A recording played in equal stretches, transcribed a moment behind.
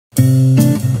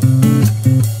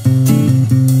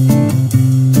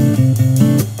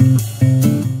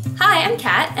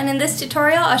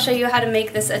tutorial, I'll show you how to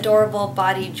make this adorable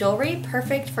body jewelry,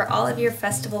 perfect for all of your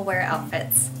festival wear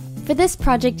outfits. For this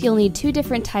project, you'll need 2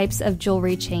 different types of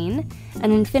jewelry chain,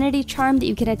 an infinity charm that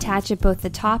you can attach at both the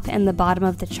top and the bottom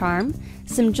of the charm,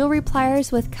 some jewelry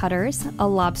pliers with cutters, a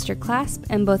lobster clasp,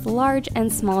 and both large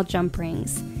and small jump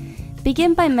rings.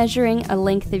 Begin by measuring a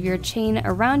length of your chain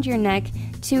around your neck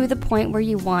to the point where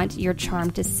you want your charm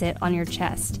to sit on your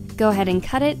chest. Go ahead and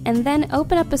cut it, and then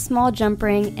open up a small jump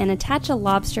ring and attach a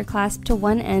lobster clasp to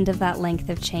one end of that length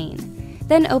of chain.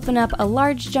 Then open up a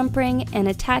large jump ring and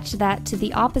attach that to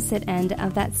the opposite end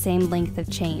of that same length of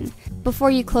chain.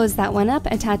 Before you close that one up,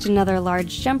 attach another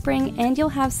large jump ring and you'll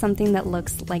have something that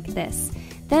looks like this.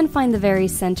 Then find the very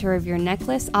center of your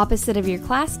necklace opposite of your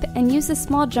clasp and use a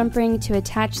small jump ring to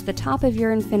attach the top of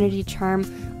your infinity charm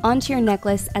onto your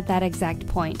necklace at that exact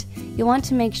point. You'll want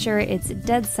to make sure it's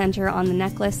dead center on the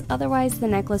necklace, otherwise the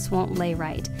necklace won't lay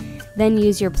right. Then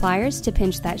use your pliers to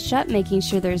pinch that shut, making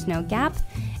sure there's no gap.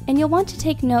 And you'll want to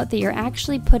take note that you're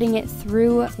actually putting it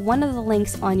through one of the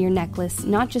links on your necklace,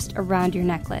 not just around your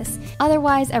necklace.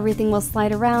 Otherwise, everything will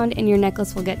slide around and your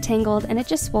necklace will get tangled and it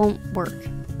just won't work.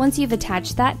 Once you've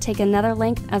attached that, take another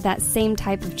length of that same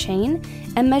type of chain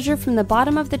and measure from the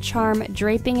bottom of the charm,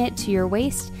 draping it to your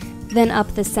waist, then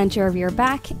up the center of your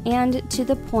back and to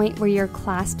the point where your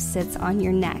clasp sits on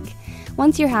your neck.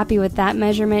 Once you're happy with that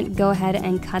measurement, go ahead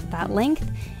and cut that length,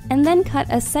 and then cut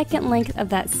a second length of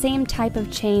that same type of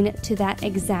chain to that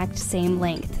exact same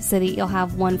length, so that you'll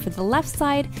have one for the left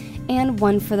side and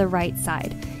one for the right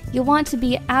side. You'll want to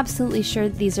be absolutely sure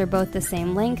that these are both the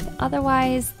same length,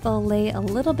 otherwise they'll lay a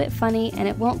little bit funny and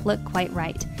it won't look quite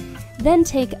right. Then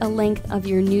take a length of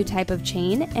your new type of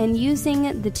chain, and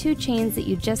using the 2 chains that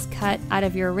you just cut out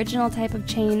of your original type of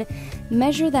chain,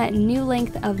 measure that new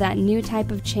length of that new type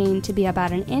of chain to be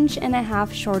about 1.5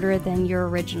 inches shorter than your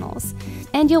originals.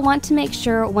 And you'll want to make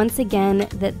sure, once again,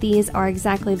 that these are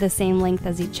exactly the same length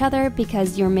as each other,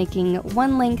 because you're making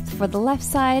one length for the left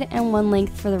side and one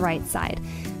length for the right side.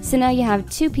 So now you have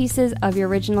 2 pieces of your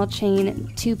original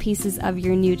chain, 2 pieces of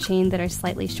your new chain that are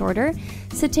slightly shorter.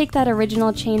 So take that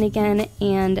original chain again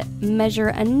and measure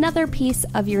another piece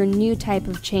of your new type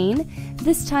of chain.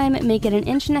 This time make it 1.5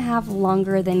 inches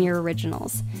longer than your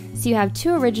originals. So you have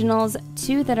 2 originals,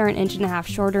 2 that are 1.5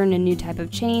 inches shorter in a new type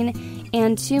of chain,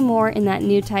 and 2 more in that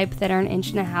new type that are 1.5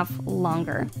 inches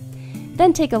longer.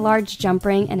 Then take a large jump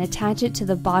ring and attach it to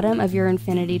the bottom of your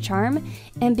infinity charm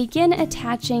and begin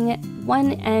attaching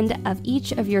one end of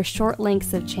each of your short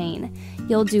lengths of chain.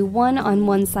 You'll do one on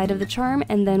one side of the charm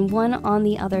and then one on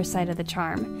the other side of the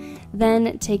charm.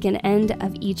 Then take an end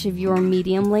of each of your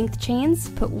medium length chains,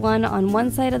 put one on one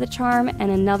side of the charm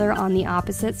and another on the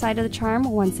opposite side of the charm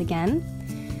once again.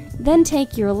 Then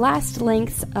take your last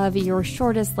lengths of your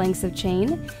shortest lengths of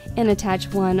chain and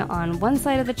attach one on one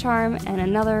side of the charm and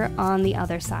another on the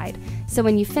other side. So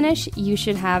when you finish, you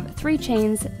should have 3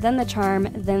 chains, then the charm,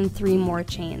 then 3 more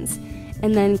chains.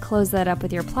 And then close that up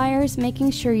with your pliers,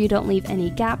 making sure you don't leave any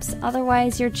gaps,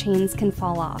 otherwise your chains can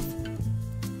fall off.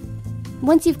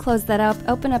 Once you've closed that up,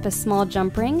 open up a small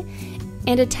jump ring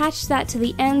and attach that to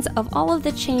the ends of all of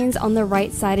the chains on the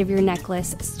right side of your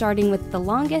necklace, starting with the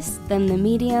longest, then the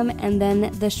medium, and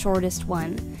then the shortest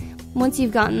one. Once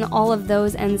you've gotten all of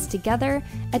those ends together,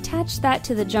 attach that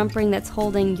to the jump ring that's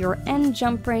holding your end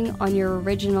jump ring on your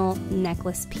original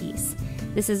necklace piece.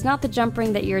 This is not the jump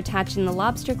ring that you're attaching the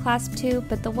lobster clasp to,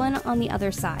 but the one on the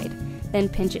other side. Then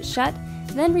pinch it shut,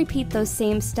 then repeat those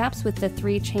same steps with the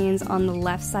 3 chains on the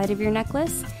left side of your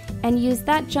necklace, and use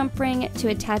that jump ring to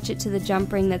attach it to the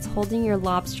jump ring that's holding your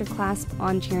lobster clasp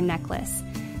onto your necklace.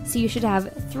 So you should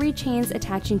have 3 chains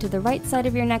attaching to the right side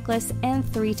of your necklace and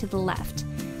 3 to the left.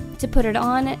 To put it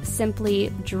on,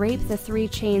 simply drape the 3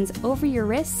 chains over your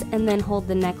wrists and then hold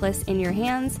the necklace in your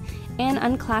hands and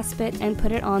unclasp it and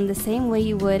put it on the same way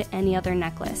you would any other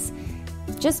necklace.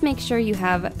 Just make sure you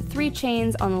have 3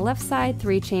 chains on the left side,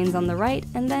 3 chains on the right,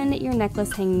 and then your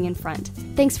necklace hanging in front.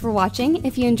 Thanks for watching.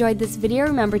 If you enjoyed this video,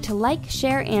 remember to like,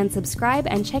 share, and subscribe,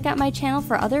 and check out my channel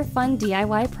for other fun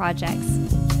DIY projects.